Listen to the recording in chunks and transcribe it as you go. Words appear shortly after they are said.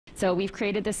So we've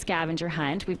created this scavenger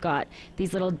hunt. We've got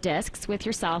these little discs with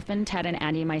yourself and Ted and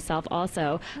Andy and myself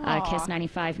also. Kiss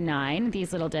 95.9,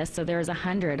 these little discs. So there's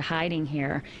 100 hiding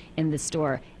here in the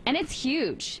store. And it's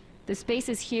huge. The space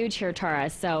is huge here, Tara,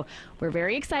 so we're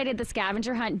very excited. The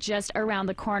scavenger hunt just around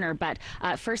the corner. But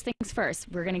first things first,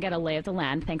 we're going to get a lay of the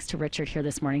land thanks to Richard here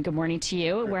this morning. Good morning to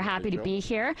you. We're happy to be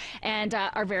here. And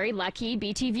our very lucky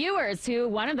BT viewers, who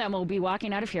one of them will be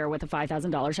walking out of here with a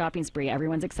 $5,000 shopping spree.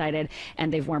 Everyone's excited,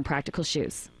 and they've worn practical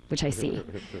shoes, which I see.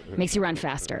 Makes you run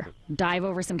faster. Dive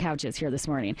over some couches here this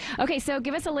morning. Okay, so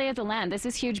give us a lay of the land. This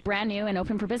is huge, brand new, and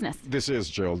open for business. This is,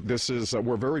 Jill. This is,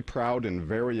 we're very proud and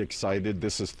very excited.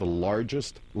 This is the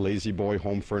largest Lazy Boy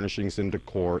home furnishings and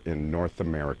decor in North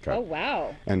America. Oh,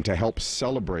 wow. And to help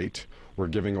celebrate, we're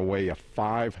giving away a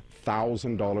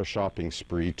 $5,000 shopping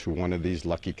spree to one of these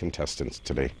lucky contestants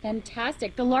today.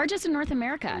 Fantastic. The largest in North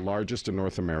America. The largest in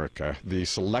North America. The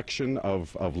selection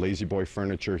of Lazy Boy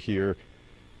furniture here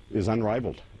is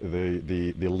unrivaled.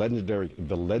 The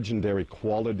legendary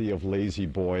quality of Lazy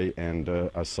Boy, and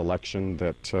a selection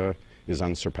that is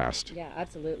unsurpassed. Yeah,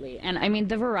 absolutely. And I mean,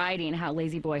 the variety and how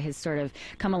Lazy Boy has sort of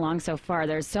come along so far.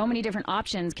 There's so many different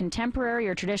options, contemporary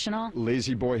or traditional.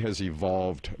 Lazy Boy has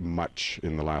evolved much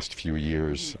in the last few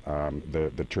years.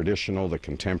 The traditional, the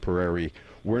contemporary.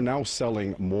 We're now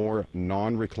selling more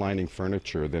non-reclining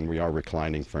furniture than we are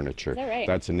reclining furniture. Is that right?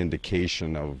 That's an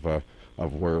indication of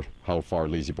how far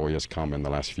Lazy Boy has come in the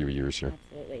last few years here.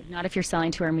 Absolutely. Not if you're selling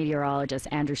to our meteorologist,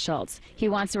 Andrew Schultz. He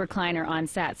wants a recliner on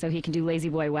set so he can do Lazy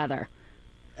Boy weather.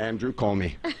 Andrew, call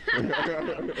me.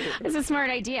 It's a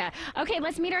smart idea. Okay,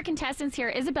 let's meet our contestants here.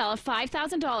 Isabella,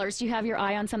 $5,000. Do you have your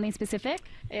eye on something specific?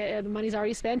 The money's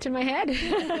already spent in my head. It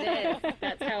is.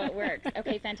 That's how it works.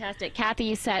 Okay, fantastic.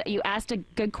 Kathy, you asked a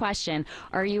good question.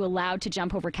 Are you allowed to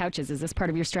jump over couches? Is this part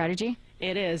of your strategy?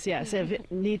 It is, yes. If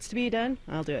it needs to be done,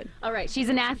 I'll do it. All right, she's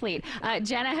an athlete.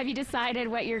 Jenna, have you decided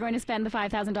what you're going to spend the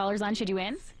 $5,000 on should you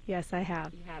win? Yes, I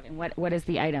have. You have. And what is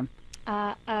the item?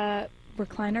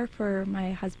 Recliner for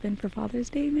my husband for Father's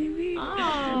Day, maybe.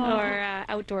 Oh. Or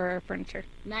outdoor furniture.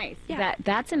 Nice. Yeah.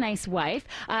 That's a nice wife.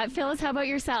 Phyllis, how about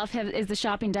yourself? Is the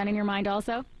shopping done in your mind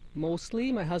also?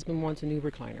 Mostly, my husband wants a new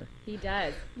recliner. He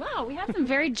does. Wow, we have some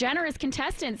very generous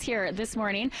contestants here this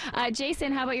morning.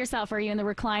 Jason, how about yourself? Are you in the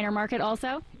recliner market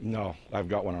also? No, I've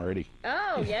got one already.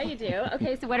 Oh, yeah, you do.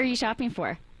 Okay, so what are you shopping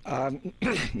for?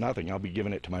 Nothing. I'll be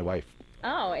giving it to my wife.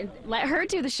 Oh, and let her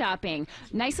do the shopping.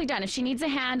 Nicely done. If she needs a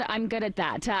hand, I'm good at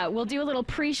that. We'll do a little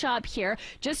pre-shop here.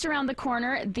 Just around the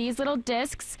corner, these little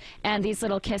discs and these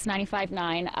little Kiss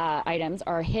 95.9 items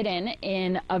are hidden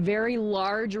in a very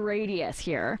large radius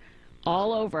here,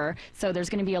 all over. So there's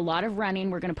going to be a lot of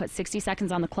running. We're going to put 60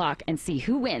 seconds on the clock and see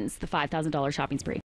who wins the $5,000 shopping spree.